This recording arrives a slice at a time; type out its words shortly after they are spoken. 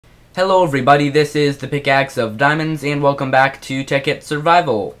Hello everybody, this is the Pickaxe of Diamonds, and welcome back to Tekkit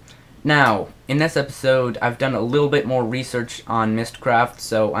Survival. Now, in this episode, I've done a little bit more research on Mystcraft,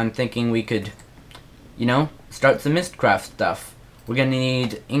 so I'm thinking we could, start some Mystcraft stuff. We're going to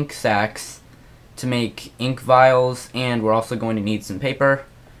need ink sacks to make ink vials, and we're also going to need some paper.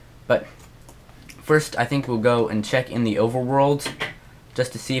 But first, I think we'll go and check in the overworld,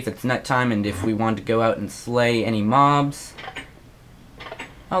 just to see if it's nighttime and if we want to go out and slay any mobs.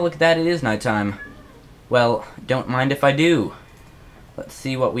 Oh, look at that, it is nighttime. Well, don't mind if I do. Let's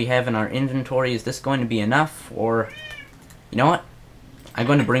see what we have in our inventory. Is this going to be enough? Or, you know what? I'm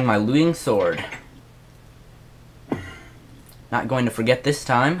going to bring my looting sword. Not going to forget this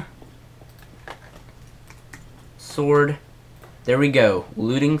time. Sword. There we go.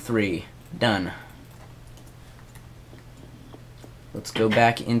 Looting 3. Done. Let's go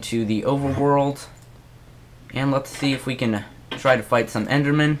back into the overworld. And let's see if we can try to fight some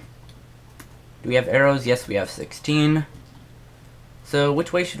endermen. Do we have arrows? Yes, we have 16. So,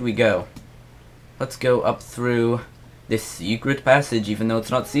 which way should we go? Let's go up through this secret passage, even though it's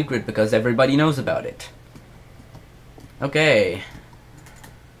not secret because everybody knows about it. Okay.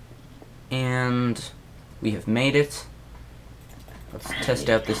 And we have made it. Let's test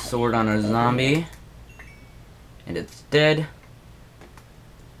out this sword on our zombie. And it's dead.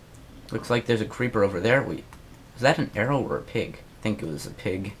 Looks like there's a creeper over there. Was that an arrow or a pig? I think it was a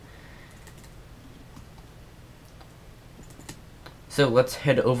pig. So let's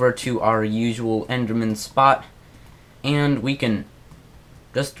head over to our usual enderman spot, and we can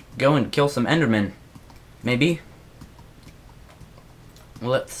just go and kill some endermen. Maybe.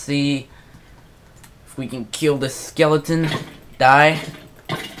 Let's see if we can kill this skeleton. Die.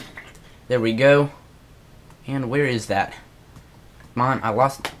 There we go. And where is that? Come on, I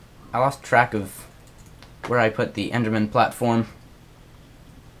lost track of where I put the enderman platform.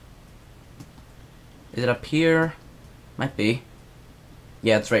 Is it up here? Might be.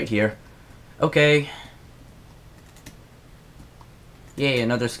 Yeah, it's right here. Okay. Yay,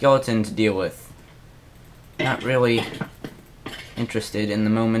 another skeleton to deal with. Not really interested in the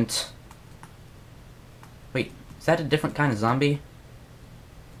moment. Wait, is that a different kind of zombie?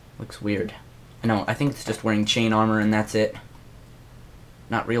 Looks weird. No, I think it's just wearing chain armor and that's it.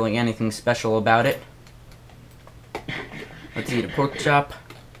 Not really anything special about it. Let's eat a pork chop.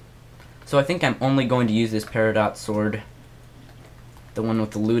 So I think I'm only going to use this Peridot sword, the one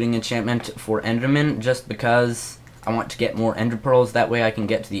with the looting enchantment, for endermen, just because I want to get more ender pearls. That way I can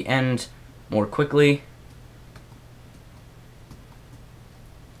get to the end more quickly.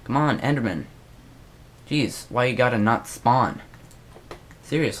 Come on, enderman. Jeez, why you gotta not spawn?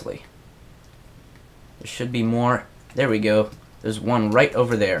 Seriously. There should be more. There we go. There's one right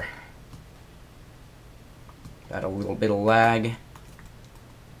over there. Got a little bit of lag.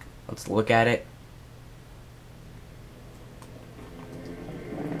 Let's look at it.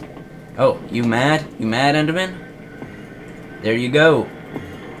 Oh, you mad? You mad, enderman? There you go.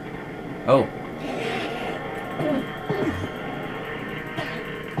 Oh.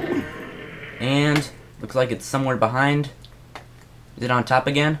 And looks like it's somewhere behind. Is it on top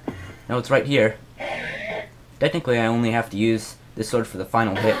again? No, it's right here. Technically, I only have to use this sword for the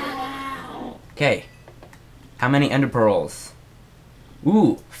final hit. Okay. How many ender pearls?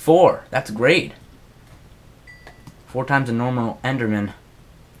 Ooh, 4. That's great. 4 times a normal enderman.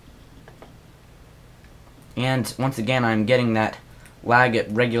 And once again, I'm getting that lag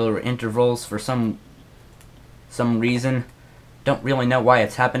at regular intervals for some reason. Don't really know why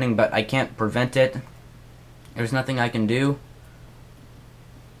it's happening, but I can't prevent it. There's nothing I can do.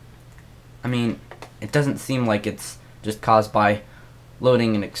 I mean, it doesn't seem like it's just caused by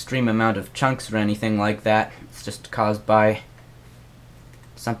loading an extreme amount of chunks or anything like that. It's just caused by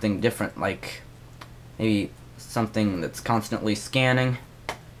something different, like maybe something that's constantly scanning.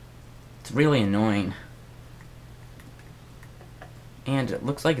 It's really annoying. And it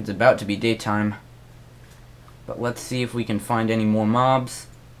looks like it's about to be daytime. But let's see if we can find any more mobs.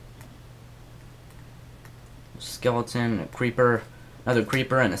 A skeleton, a creeper, another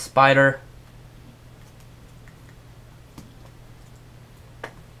creeper, and a spider.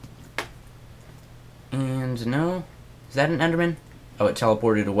 And no, is that an enderman? Oh, it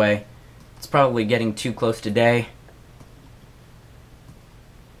teleported away. It's probably getting too close to day.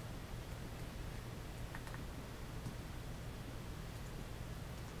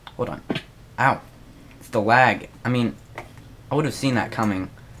 Hold on. Ow. It's the lag. I mean, I would have seen that coming.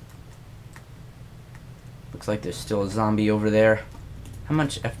 Looks like there's still a zombie over there. How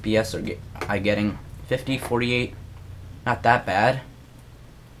much FPS are I getting? 50, 48? Not that bad.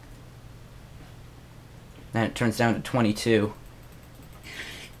 Then it turns down to 22.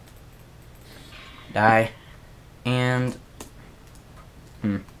 Die. And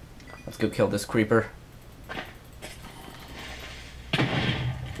let's go kill this creeper.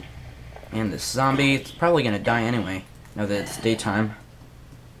 And this zombie, it's probably gonna die anyway, now that it's daytime.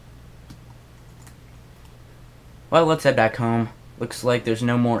 Well, let's head back home. Looks like there's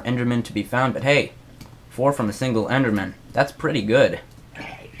no more endermen to be found, but hey, 4 from a single enderman. That's pretty good.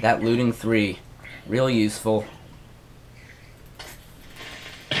 That looting 3. Real useful.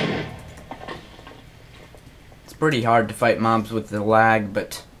 It's pretty hard to fight mobs with the lag,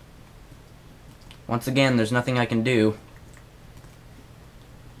 but once again, there's nothing I can do.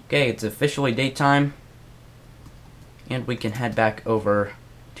 Okay, it's officially daytime, and we can head back over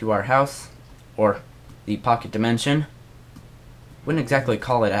to our house, or the pocket dimension. Wouldn't exactly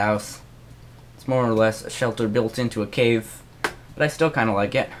call it a house. It's more or less a shelter built into a cave, but I still kind of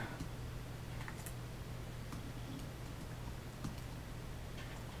like it.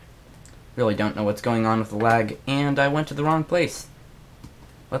 Really don't know what's going on with the lag, and I went to the wrong place.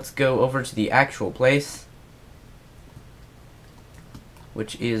 Let's go over to the actual place,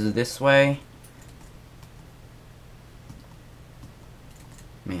 which is this way.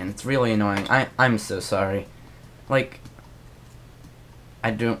 Man, it's really annoying. I'm so sorry. Like,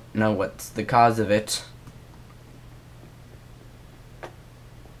 I don't know what's the cause of it.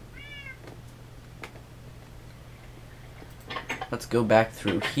 Let's go back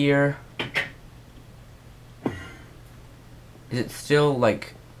through here. Is it still,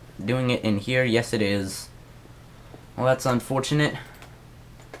 like, doing it in here? Yes, it is. Well, that's unfortunate.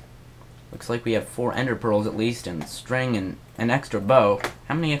 Looks like we have 4 ender pearls at least, and string, and an extra bow.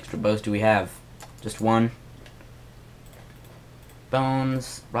 How many extra bows do we have? Just 1.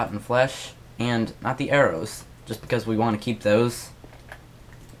 Bones, rotten flesh, and not the arrows, just because we want to keep those.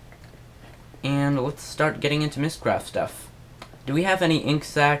 And let's start getting into Mystcraft stuff. Do we have any ink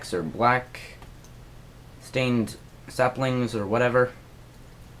sacs or black stained saplings or whatever?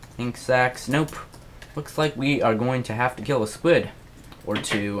 Ink sacs? Nope. Looks like we are going to have to kill a squid or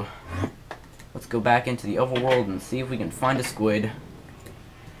 2. Let's go back into the overworld and see if we can find a squid.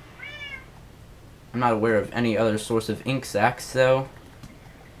 I'm not aware of any other source of ink sacs, so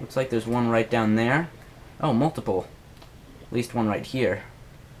looks like there's one right down there. Oh, multiple. At least one right here.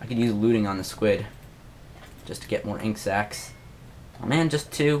 I could use looting on the squid just to get more ink sacs. Oh man,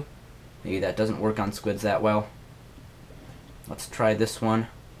 just 2. Maybe that doesn't work on squids that well. Let's try this one.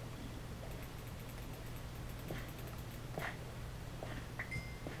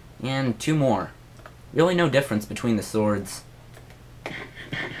 And 2 more. Really no difference between the swords.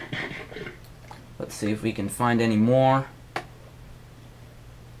 Let's see if we can find any more. I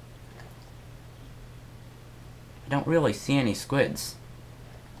don't really see any squids.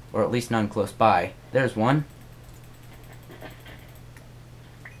 Or at least none close by. There's one.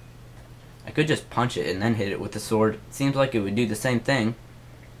 I could just punch it and then hit it with the sword. It seems like it would do the same thing.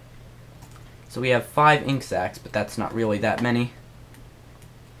 So we have 5 ink sacs, but that's not really that many.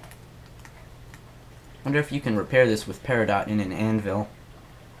 Wonder if you can repair this with Peridot in an anvil.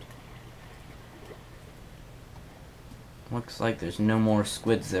 Looks like there's no more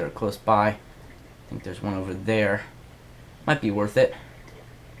squids that are close by. I think there's one over there. Might be worth it.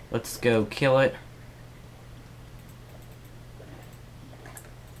 Let's go kill it.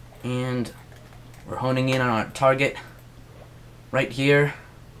 And we're honing in on our target. Right here.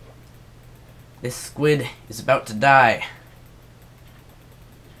 This squid is about to die.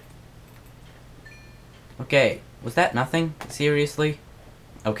 Okay, was that nothing? Seriously?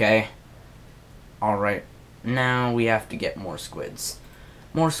 Okay. Alright. Now we have to get more squids.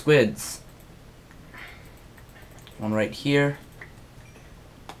 More squids. One right here.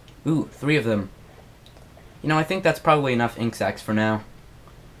 Ooh, 3 of them. You know, I think that's probably enough ink sacs for now.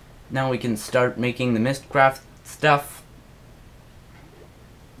 Now we can start making the Mystcraft stuff.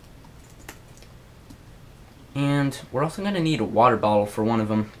 And we're also going to need a water bottle for one of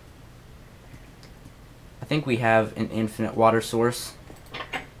them. I think we have an infinite water source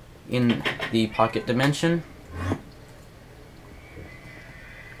in the pocket dimension.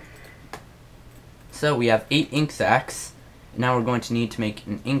 So we have 8 ink sacs. Now we're going to need to make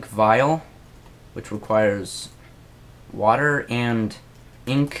an ink vial, which requires water and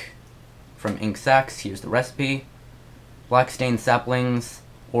ink from ink sacs. Here's the recipe. Black stained saplings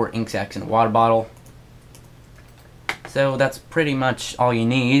or ink sacs in a water bottle. So that's pretty much all you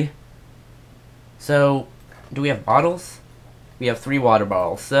need. So, do we have bottles? We have 3 water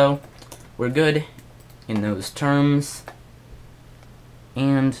bottles, so we're good in those terms.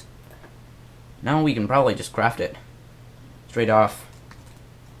 And now we can probably just craft it. Straight off.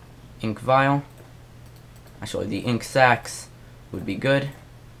 Ink vial. Actually, the ink sacs would be good.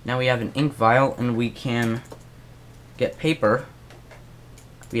 Now we have an ink vial, and we can get paper.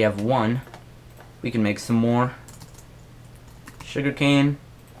 We have one. We can make some more. Sugarcane.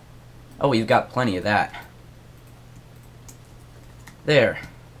 Oh, we've got plenty of that. There.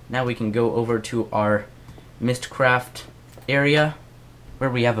 Now we can go over to our Mystcraft area, where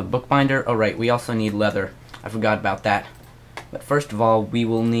we have a bookbinder. Oh right, we also need leather. I forgot about that. But first of all, we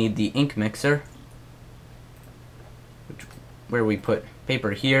will need the ink mixer, where we put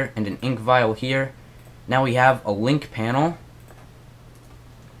paper here and an ink vial here. Now we have a link panel,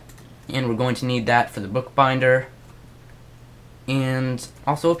 and we're going to need that for the bookbinder, and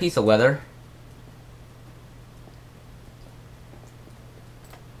also a piece of leather.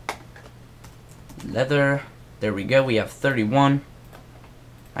 Leather, there we go, we have 31.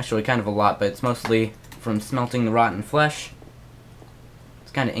 Actually kind of a lot, but it's mostly from smelting the rotten flesh.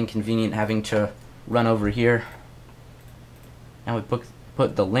 It's kind of inconvenient having to run over here. Now we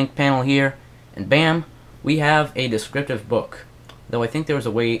put the link panel here, and bam, we have a descriptive book. Though I think there was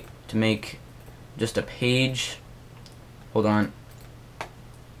a way to make just a page. Hold on.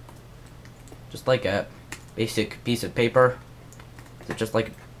 Just like a basic piece of paper. Is it just like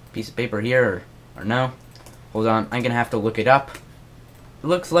a piece of paper here, or no? Hold on, I'm gonna have to look it up. It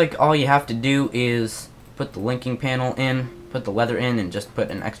looks like all you have to do is put the linking panel in, put the leather in, and just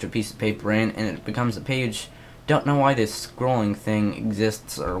put an extra piece of paper in, and it becomes a page. Don't know why this scrolling thing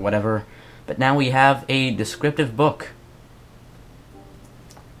exists or whatever, but now we have a descriptive book.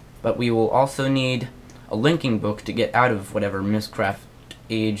 But we will also need a linking book to get out of whatever Mystcraft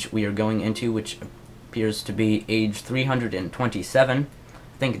Age we are going into, which appears to be age 327.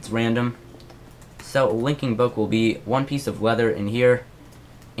 I think it's random. So a linking book will be one piece of leather in here,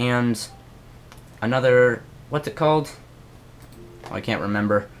 and another, what's it called? Oh, I can't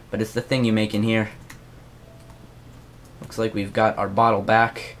remember, but it's the thing you make in here. Looks like we've got our bottle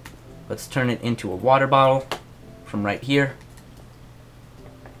back. Let's turn it into a water bottle from right here.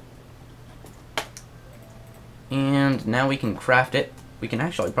 And now we can craft it. We can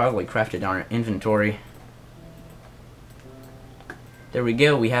actually probably craft it in our inventory. There we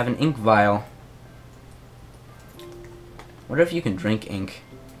go, we have an ink vial. Wonder if you can drink ink.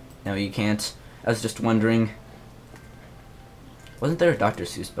 No, you can't. I was just wondering. Wasn't there a Dr.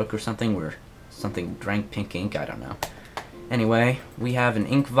 Seuss book or something where something drank pink ink? I don't know. Anyway, we have an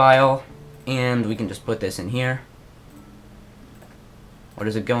ink vial, and we can just put this in here. Or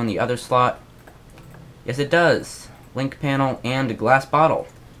does it go in the other slot? Yes, it does. Link panel and a glass bottle.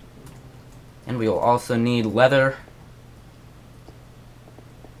 And we will also need leather.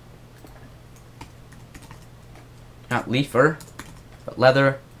 Not leafer, but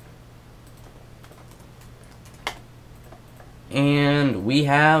leather. And we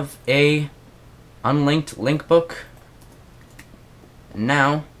have a unlinked link book. And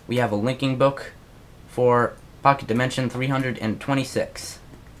now we have a linking book for Pocket Dimension 326.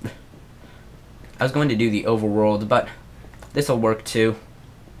 I was going to do the overworld, but this will work too.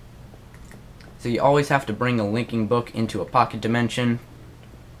 So you always have to bring a linking book into a pocket dimension.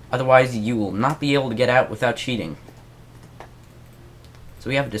 Otherwise, you will not be able to get out without cheating. So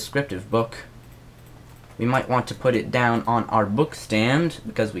we have a descriptive book. We might want to put it down on our book stand,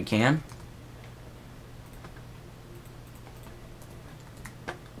 because we can.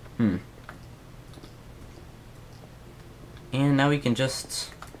 And now we can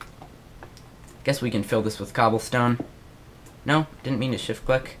just... guess we can fill this with cobblestone. No, didn't mean to shift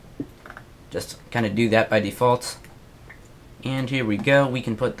click. Just kind of do that by default. And here we go. We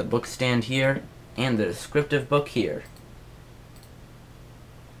can put the book stand here and the descriptive book here.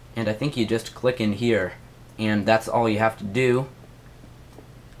 And I think you just click in here, and that's all you have to do.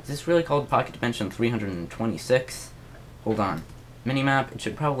 Is this really called Pocket Dimension 326? Hold on. Minimap, it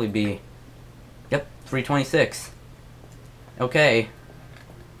should probably be... Yep, 326. Okay.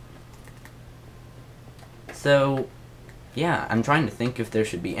 So, yeah, I'm trying to think if there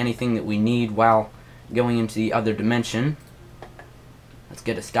should be anything that we need while going into the other dimension. Let's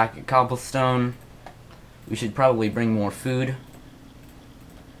get a stack of cobblestone. We should probably bring more food.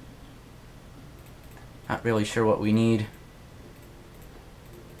 Not really sure what we need.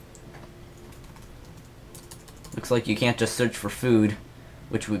 Looks like you can't just search for food,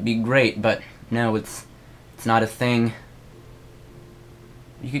 which would be great, but no, it's not a thing.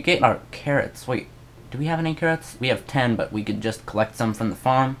 You could get our carrots. Wait, do we have any carrots? We have 10, but we could just collect some from the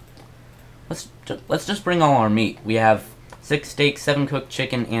farm. Let's just bring all our meat. We have 6 steaks, 7 cooked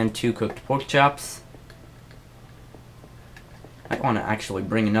chicken, and 2 cooked pork chops. I want to actually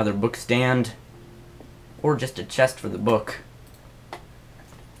bring another book stand, or just a chest for the book.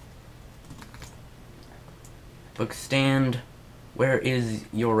 Book stand, Where is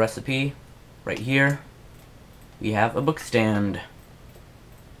your recipe? Right here. We have a book stand.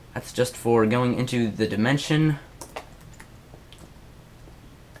 That's just for going into the dimension.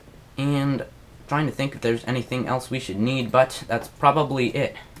 And trying to think if there's anything else we should need, but that's probably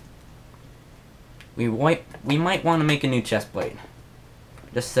it. We might want to make a new chest plate.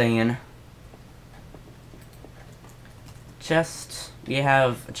 Just saying. Chest. We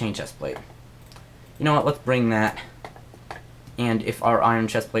have a chain chest plate. You know what? Let's bring that. And if our iron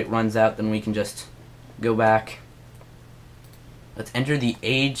chest plate runs out, then we can just go back. Let's enter the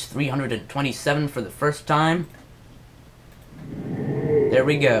age 327 for the first time. There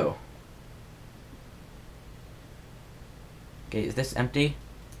we go. Okay, is this empty?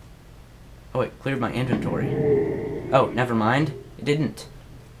 Oh, it cleared my inventory. Oh, never mind. It didn't.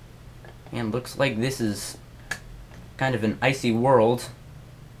 And looks like this is kind of an icy world.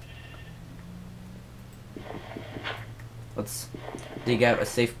 Let's dig out a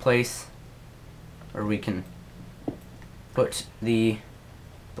safe place where we can put the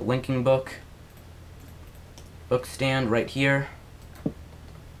linking book stand right here,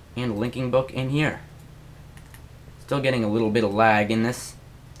 and a linking book in here. Still getting a little bit of lag in this.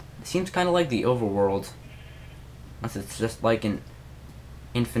 It seems kind of like the overworld, unless it's just like an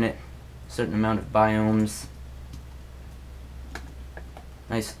infinite certain amount of biomes.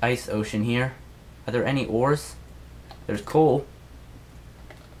 Nice ice ocean here. Are there any ores? There's coal.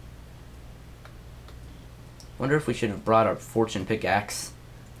 Wonder if we should have brought our fortune pickaxe.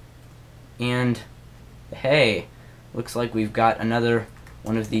 And hey, looks like we've got another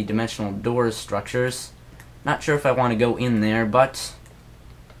one of the dimensional doors structures. Not sure if I want to go in there, but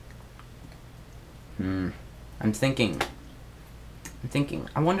I'm thinking.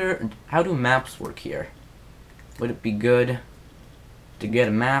 I wonder, how do maps work here? Would it be good to get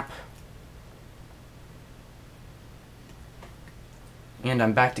a map? And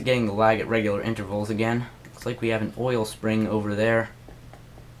I'm back to getting the lag at regular intervals again. Looks like we have an oil spring over there.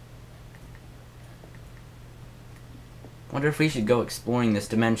 Wonder if we should go exploring this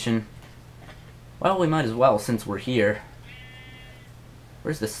dimension. Well, we might as well since we're here.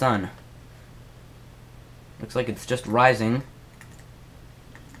 Where's the sun? Looks like it's just rising.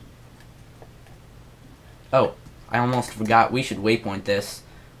 Oh, I almost forgot. We should waypoint this.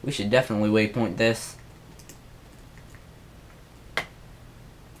 We should definitely waypoint this.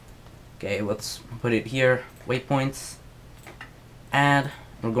 Okay, let's put it here. Waypoints. Add.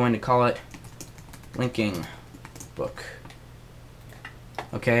 We're going to call it linking book.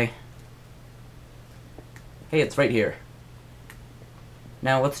 Okay. Hey, it's right here.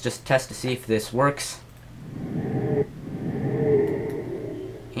 Now let's just test to see if this works.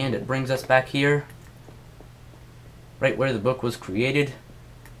 And it brings us back here. Right where the book was created.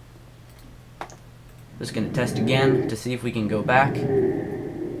 Just gonna test again to see if we can go back.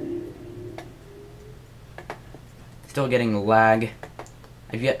 Still getting the lag.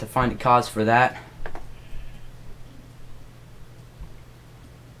 I've yet to find a cause for that.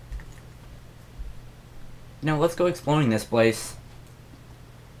 You know, let's go exploring this place.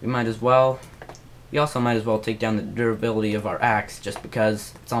 We might as well. We also might as well take down the durability of our axe just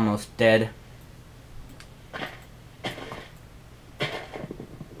because it's almost dead.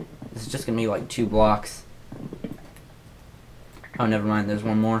 This is just gonna be like 2 blocks. Oh, never mind, there's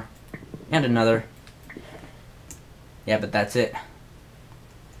one more. And another. Yeah, but that's it.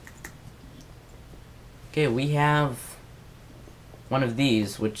 Okay, we have one of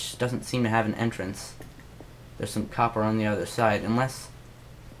these, which doesn't seem to have an entrance. There's some copper on the other side, unless...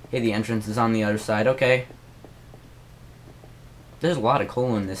 Hey, the entrance is on the other side, okay. There's a lot of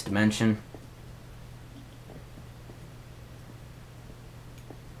coal in this dimension.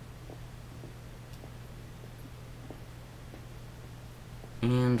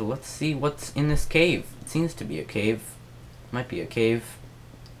 And let's see what's in this cave. It seems to be a cave. Might be a cave.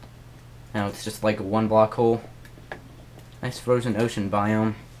 No, it's just like a 1-block hole. Nice frozen ocean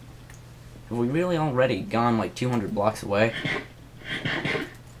biome. Have we really already gone like 200 blocks away?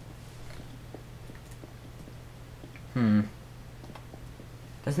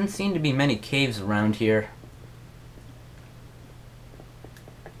 Doesn't seem to be many caves around here.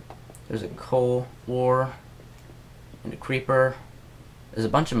 There's a coal ore and a creeper. There's a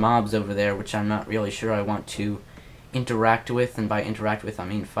bunch of mobs over there which I'm not really sure I want to interact with, and by interact with I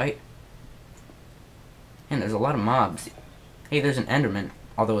mean fight. And there's a lot of mobs. Hey, there's an enderman,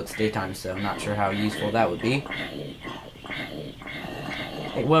 although it's daytime, so I'm not sure how useful that would be.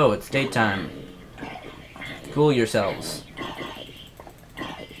 Hey, whoa, it's daytime. Cool yourselves.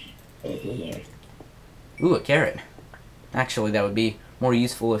 Ooh, a carrot. Actually, that would be more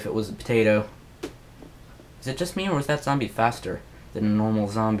useful if it was a potato. Is it just me, or is that zombie faster than a normal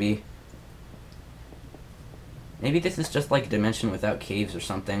zombie? Maybe this is just like a dimension without caves or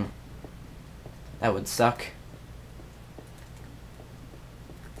something. That would suck.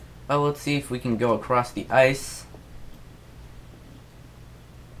 Well, let's see if we can go across the ice.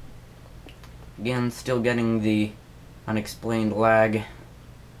 Again, still getting the unexplained lag.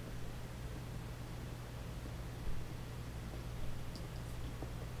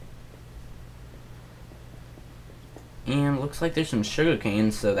 And looks like there's some sugar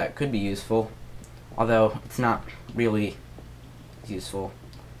cane, so that could be useful. Although, it's not really useful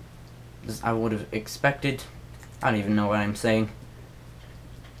as I would have expected. I don't even know what I'm saying.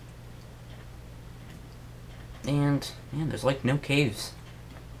 And, man, there's like no caves.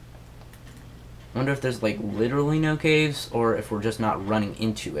 I wonder if there's like literally no caves, or if we're just not running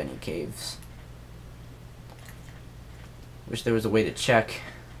into any caves. Wish there was a way to check.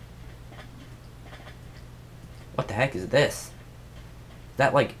 What the heck is this? Is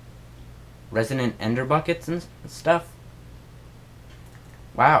that like Resonant Ender buckets and stuff?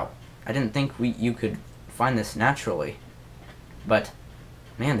 Wow, I didn't think you could find this naturally. But,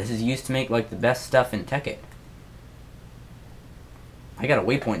 man, this is used to make like the best stuff in Tekkit. I gotta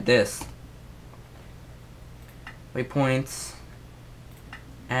waypoint this. Waypoints.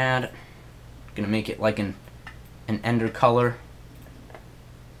 Add. Gonna make it like an ender color.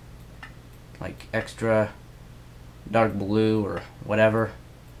 Like extra dark blue or whatever.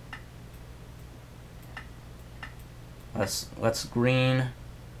 Let's green.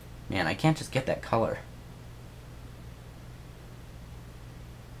 Man, I can't just get that color.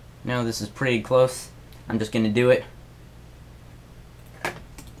 No, this is pretty close. I'm just gonna do it.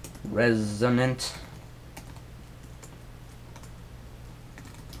 Resonant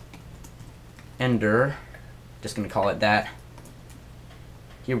Ender. Just gonna call it that.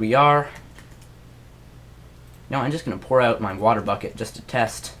 Here we are. Now I'm just gonna pour out my water bucket just to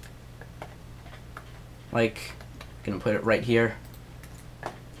test. Like, gonna put it right here.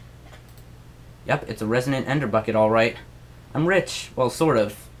 Yep, it's a Resonant Ender bucket, alright. I'm rich. Well, sort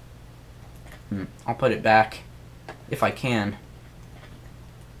of. I'll put it back if I can.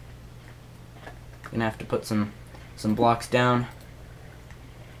 Gonna have to put some blocks down.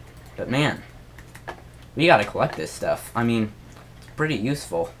 But man, we gotta collect this stuff. I mean, it's pretty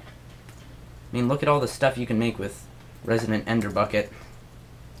useful. I mean, look at all the stuff you can make with Resonant Ender bucket.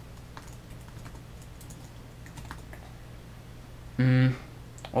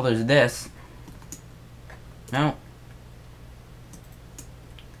 Well, there's this. No.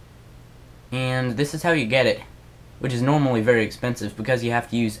 And this is how you get it, which is normally very expensive because you have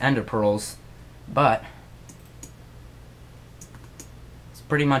to use ender pearls, but it's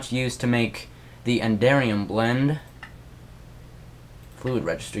pretty much used to make the Enderium blend. Fluid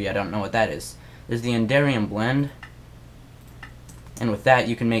registry, I don't know what that is. There's the Enderium blend, and with that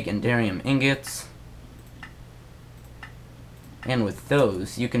you can make Enderium ingots, and with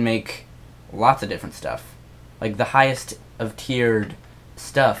those you can make lots of different stuff, like the highest of tiered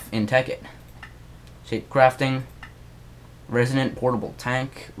stuff in Tekkit. Shape crafting, resonant portable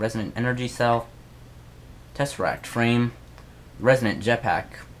tank, resonant energy cell, tesseract frame, resonant jetpack,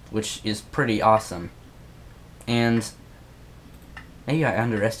 which is pretty awesome. And maybe I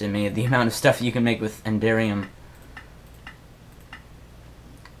underestimated the amount of stuff you can make with Enderium.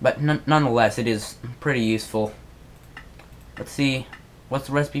 But nonetheless, it is pretty useful. Let's see, what's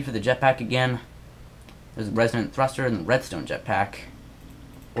the recipe for the jetpack again? There's a resonant thruster and the redstone jetpack.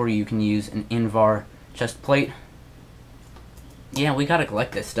 Or you can use an Invar chest plate. Yeah, we gotta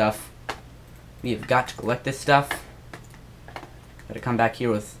collect this stuff. We have got to collect this stuff. Gotta come back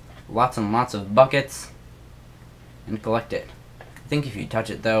here with lots and lots of buckets and collect it. I think if you touch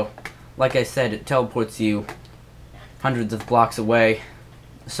it though, like I said, it teleports you hundreds of blocks away,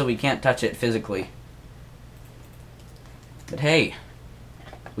 so we can't touch it physically. But hey,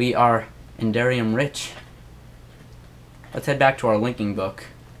 we are Enderium rich. Let's head back to our linking book.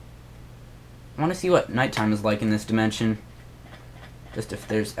 I want to see what nighttime is like in this dimension. Just if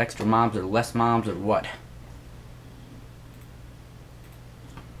there's extra mobs or less mobs or what.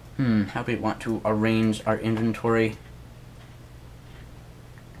 How do we want to arrange our inventory?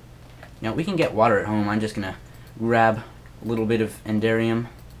 Now, we can get water at home. I'm just gonna grab a little bit of Enderium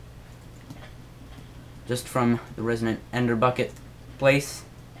just from the Resonant Ender bucket place,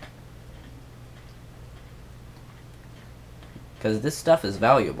 because this stuff is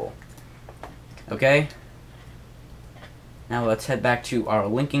valuable. Okay, now let's head back to our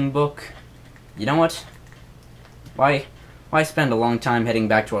linking book. You know what? Why spend a long time heading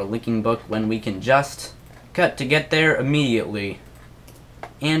back to our linking book when we can just cut to get there immediately?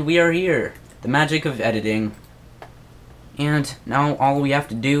 And we are here. the magic of editing. And now all we have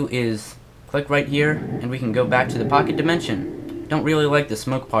to do is click right here, and we can go back to the pocket dimension. Don't really like the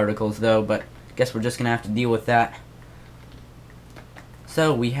smoke particles though, but guess we're just gonna have to deal with that.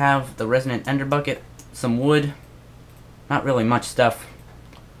 So we have the Resonant Ender bucket, some wood, not really much stuff,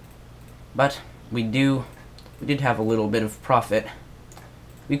 but we did have a little bit of profit.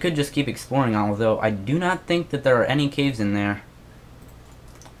 We could just keep exploring, although I do not think that there are any caves in there.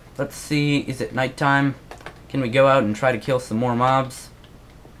 Let's see, is it nighttime? Can we go out and try to kill some more mobs?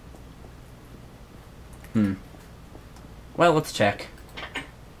 Well, let's check.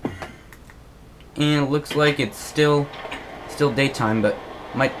 And it looks like it's still daytime, but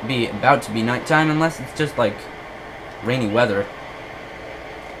might be about to be nighttime unless it's just like rainy weather.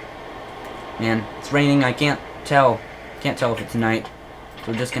 Man, it's raining. I can't tell if it's night.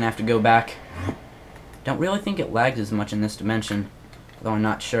 So we're just gonna have to go back. Don't really think it lags as much in this dimension, though I'm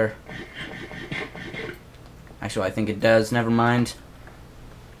not sure. Actually, I think it does. Never mind.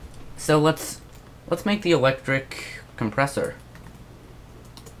 So let's make the electric compressor.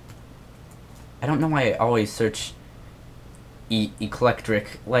 I don't know why I always search eclectric.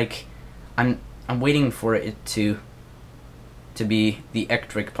 Like I'm waiting for it to be the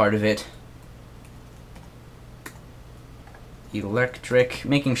ectric part of it. Electric,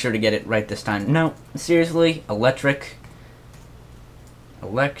 making sure to get it right this time. No, seriously, electric.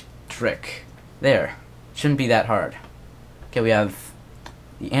 Electric. There. Shouldn't be that hard. Okay, we have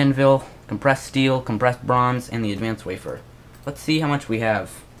the anvil, compressed steel, compressed bronze, and the advanced wafer. Let's see how much we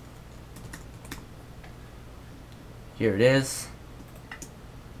have. Here it is.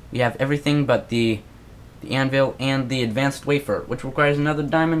 We have everything but the anvil and the advanced wafer, which requires another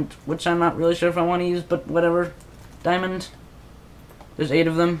diamond, which I'm not really sure if I want to use, but whatever. Diamond. There's 8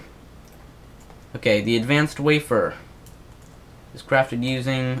 of them. Okay, the advanced wafer is crafted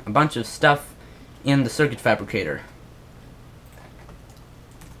using a bunch of stuff in the circuit fabricator.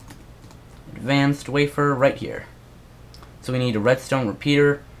 Advanced wafer right here. So we need a redstone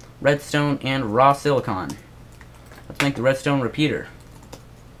repeater, redstone, and raw silicon. Let's make the redstone repeater.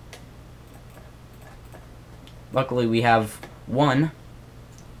 Luckily we have 1,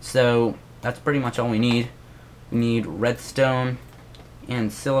 so that's pretty much all we need. We need redstone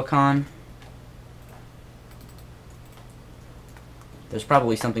and silicon. There's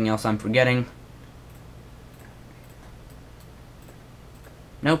probably something else I'm forgetting.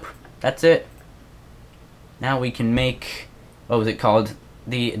 Nope, that's it. Now we can make, what was it called?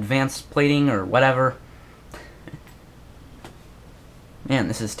 The advanced plating or whatever. Man,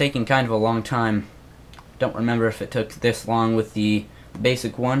 this is taking kind of a long time. Don't remember if it took this long with the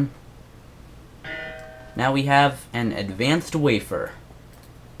basic one. Now we have an advanced wafer.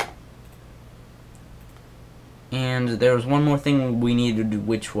 And there was one more thing we needed,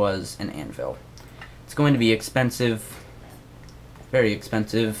 which was an anvil. It's going to be expensive. Very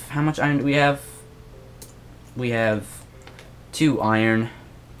expensive. How much iron do we have? We have 2 iron.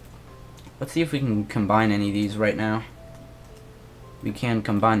 Let's see if we can combine any of these right now. We can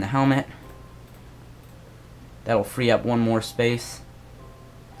combine the helmet. That'll free up 1 more space.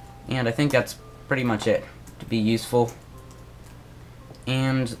 And I think that's pretty much it to be useful.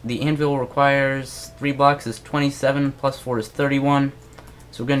 And the anvil requires 3 blocks is 27, plus 4 is 31.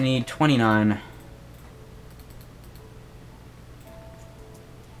 So we're going to need 29.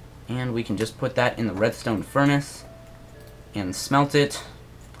 And we can just put that in the redstone furnace and smelt it.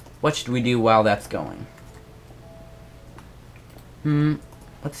 What should we do while that's going?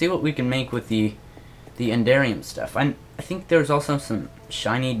 Let's see what we can make with the enderium stuff. I think there's also some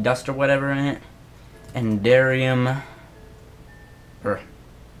shiny dust or whatever in it. Enderium, or it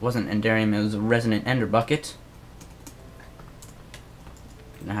wasn't enderium, it was a Resonant Ender bucket.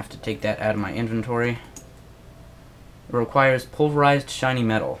 Gonna have to take that out of my inventory. It requires pulverized shiny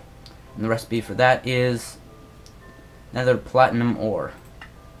metal, and the recipe for that is nether platinum ore.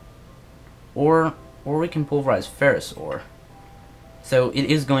 Or we can pulverize ferrous ore. So it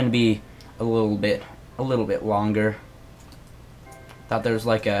is going to be a little bit longer. Thought there was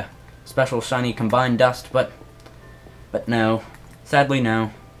like a special shiny combined dust, but no. Sadly,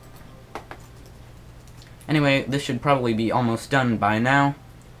 no. Anyway, this should probably be almost done by now.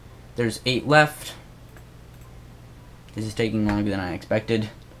 There's 8 left. This is taking longer than I expected.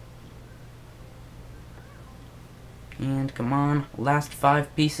 And come on, last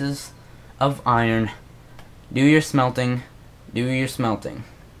 5 pieces of iron. Do your smelting. Do your smelting.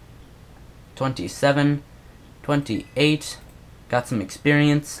 27, 28. Got some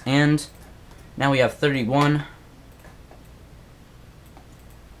experience, and now we have 31.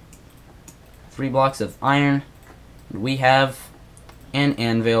 3 blocks of iron. We have an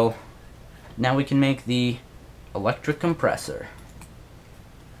anvil. Now we can make the electric compressor,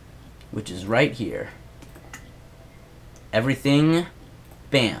 which is right here. Everything,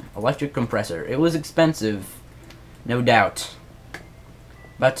 bam, electric compressor. It was expensive, no doubt,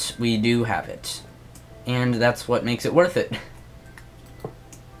 but we do have it, and that's what makes it worth it.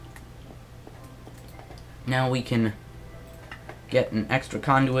 Now we can get an extra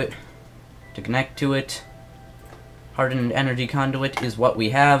conduit to connect to it. Hardened energy conduit is what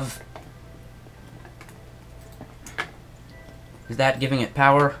we have. Is that giving it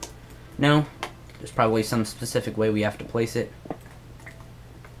power? No. There's probably some specific way we have to place it.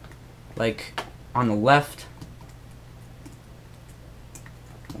 Like on the left.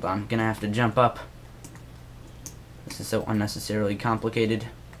 Hold on, I'm gonna have to jump up. This is so unnecessarily complicated.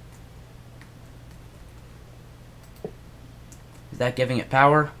 Is that giving it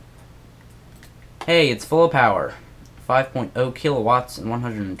power? Hey, it's full of power. 5.0 kilowatts and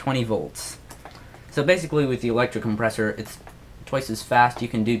 120 volts. So basically with the electric compressor, it's twice as fast. You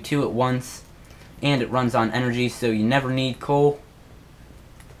can do 2 at once, and it runs on energy, so you never need coal.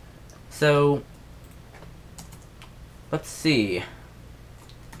 So let's see.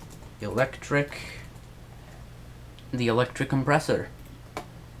 The electric compressor.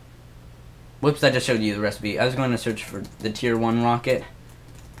 Whoops, I just showed you the recipe. I was going to search for the tier 1 rocket.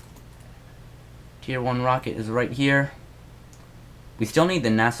 Tier 1 rocket is right here. We still need the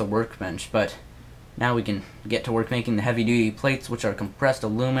NASA workbench, but now we can get to work making the heavy-duty plates, which are compressed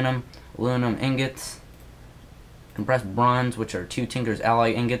aluminum, aluminum ingots, compressed bronze, which are 2 Tinker's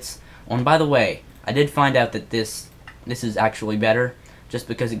Ally ingots. Oh, and by the way, I did find out that this is actually better, just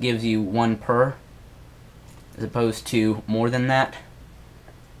because it gives you 1 per, as opposed to more than that.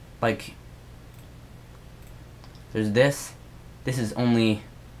 Like, there's this. This is only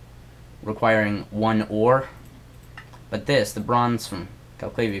requiring 1 ore, but this, the bronze from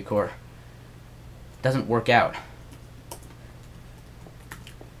Calclavia Core, doesn't work out.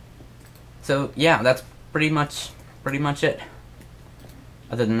 So yeah, that's pretty much it.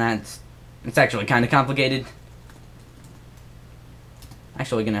 Other than that, it's actually kind of complicated.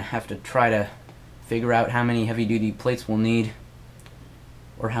 Actually gonna have to try to figure out how many heavy-duty plates we'll need,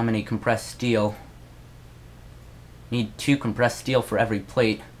 or how many compressed steel. Need 2 compressed steel for every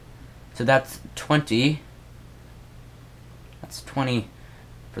plate. So that's 20. That's 20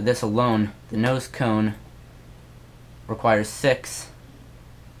 for this alone. The nose cone requires 6.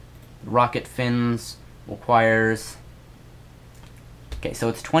 The rocket fins requires... Okay, so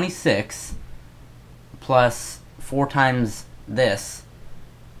it's 26 plus 4 times this.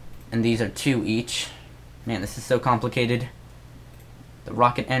 And these are 2 each. Man, this is so complicated. The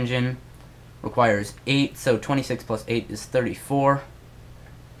rocket engine requires 8, so 26 plus 8 is 34.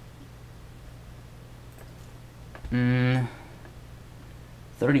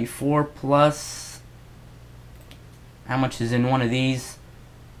 34 plus... How much is in one of these?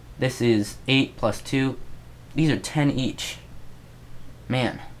 This is 8 plus 2. These are 10 each.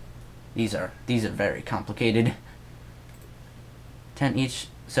 Man, these are very complicated. 10 each.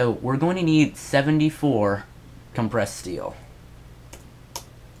 So we're going to need 74 compressed steel.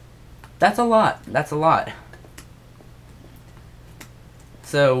 That's a lot. That's a lot.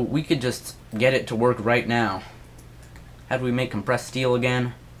 So we could just get it to work right now. How do we make compressed steel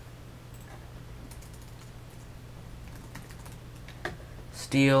again?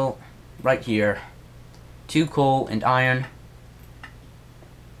 Steel, right here. 2 coal and iron.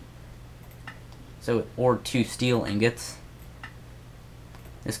 So, or 2 steel ingots.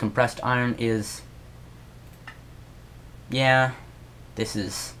 This compressed iron is... Yeah, this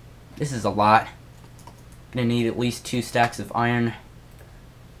is a lot. Gonna need at least 2 stacks of iron.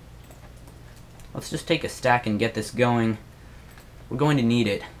 Let's just take a stack and get this going. We're going to need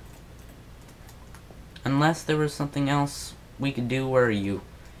it. Unless there was something else we could do where you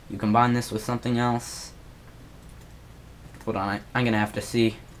combine this with something else. Hold on, I'm gonna have to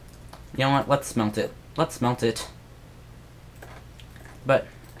see. You know what, let's smelt it. Let's smelt it. But,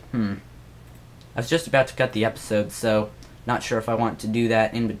 I was just about to cut the episode, so not sure if I want to do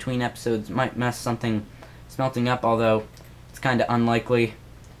that in between episodes. Might mess something smelting up, although it's kinda unlikely.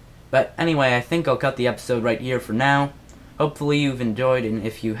 But anyway, I think I'll cut the episode right here for now. Hopefully you've enjoyed, and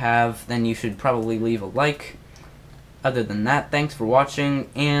if you have, then you should probably leave a like. Other than that, thanks for watching,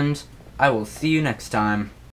 and I will see you next time.